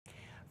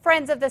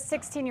Friends of the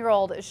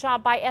 16-year-old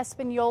shot by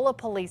Espanola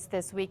police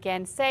this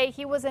weekend say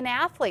he was an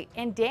athlete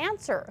and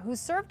dancer who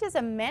served as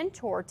a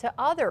mentor to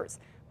others.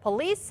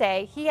 Police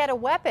say he had a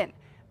weapon,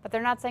 but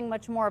they're not saying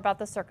much more about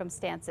the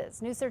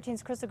circumstances. News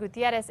 13's Crystal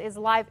Gutierrez is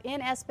live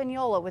in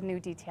Espanola with new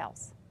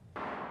details.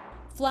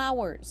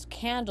 Flowers,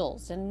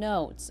 candles, and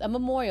notes. A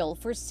memorial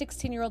for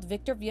 16-year-old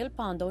Victor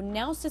Villalpando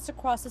now sits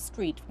across the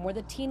street from where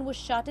the teen was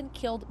shot and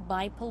killed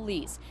by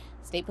police.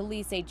 State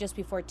police say just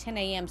before 10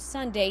 a.m.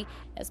 Sunday,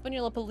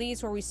 Espanola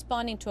police were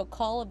responding to a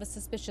call of a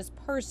suspicious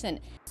person.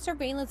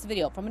 Surveillance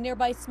video from a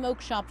nearby smoke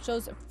shop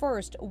shows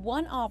first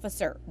one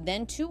officer,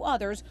 then two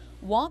others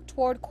walk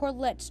toward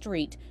Corlette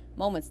Street.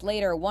 Moments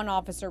later, one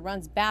officer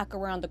runs back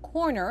around the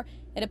corner.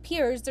 It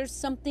appears there's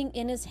something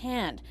in his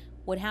hand.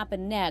 What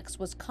happened next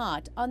was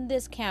caught on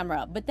this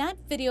camera, but that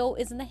video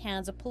is in the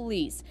hands of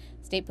police.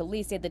 State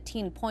police say the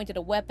teen pointed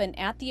a weapon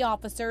at the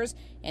officers,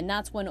 and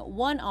that's when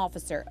one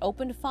officer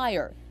opened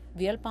fire.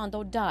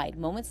 Villalpando died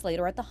moments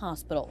later at the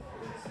hospital.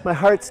 My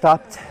heart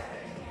stopped.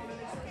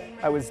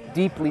 I was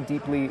deeply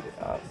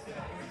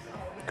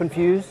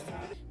confused.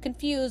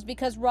 Confused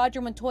because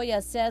Roger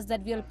Montoya says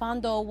that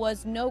Villalpando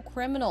was no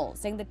criminal,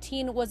 saying the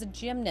teen was a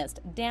gymnast,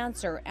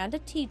 dancer, and a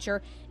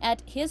teacher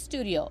at his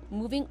studio,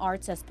 Moving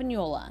Arts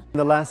Espanola. In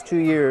the last 2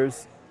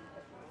 years,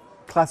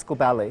 classical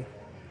ballet,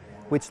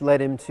 which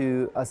led him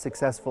to a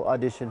successful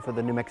audition for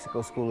the New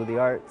Mexico School of the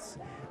Arts,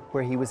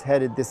 where he was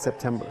headed this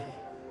September.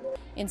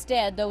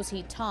 Instead, those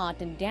he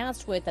taught and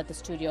danced with at the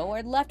studio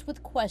are left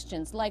with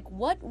questions like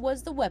what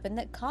was the weapon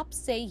that cops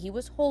say he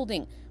was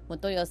holding.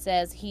 Montoya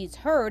says he's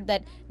heard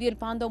that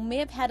Villalpando may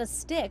have had a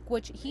stick,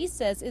 which he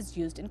says is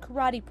used in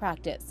karate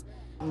practice.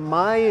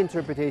 My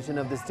interpretation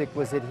of the stick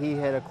was that he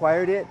had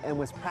acquired it and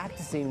was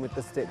practicing with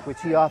the stick,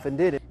 which he often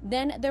did.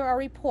 Then there are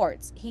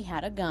reports he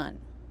had a gun.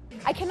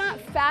 I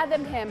cannot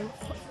fathom him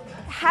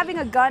having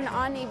a gun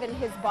on even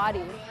his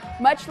body,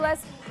 much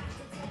less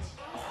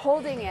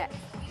holding it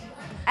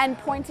and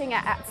pointing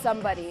it at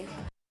somebody.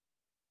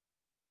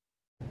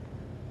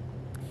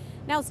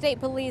 Now, state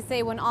police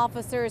say when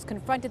officers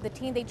confronted the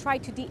teen, they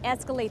tried to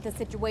de-escalate the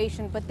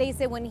situation, but they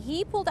say when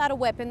he pulled out a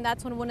weapon,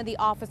 that's when one of the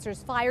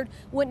officers fired.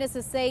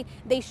 Witnesses say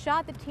they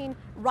shot the teen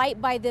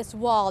right by this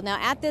wall. Now,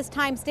 at this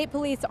time, state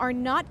police are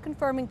not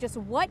confirming just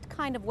what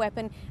kind of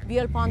weapon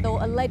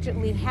Villalpando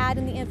allegedly had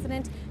in the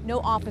incident. No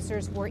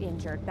officers were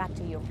injured. Back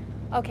to you.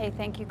 Okay,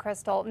 thank you,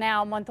 Crystal.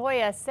 Now,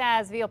 Montoya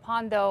says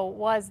Villalpando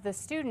was the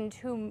student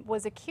who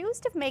was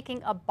accused of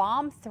making a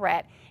bomb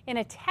threat in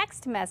a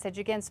text message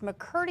against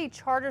McCurdy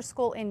Charter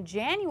School in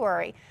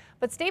January.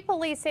 But state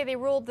police say they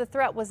ruled the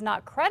threat was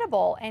not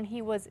credible and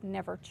he was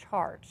never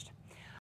charged.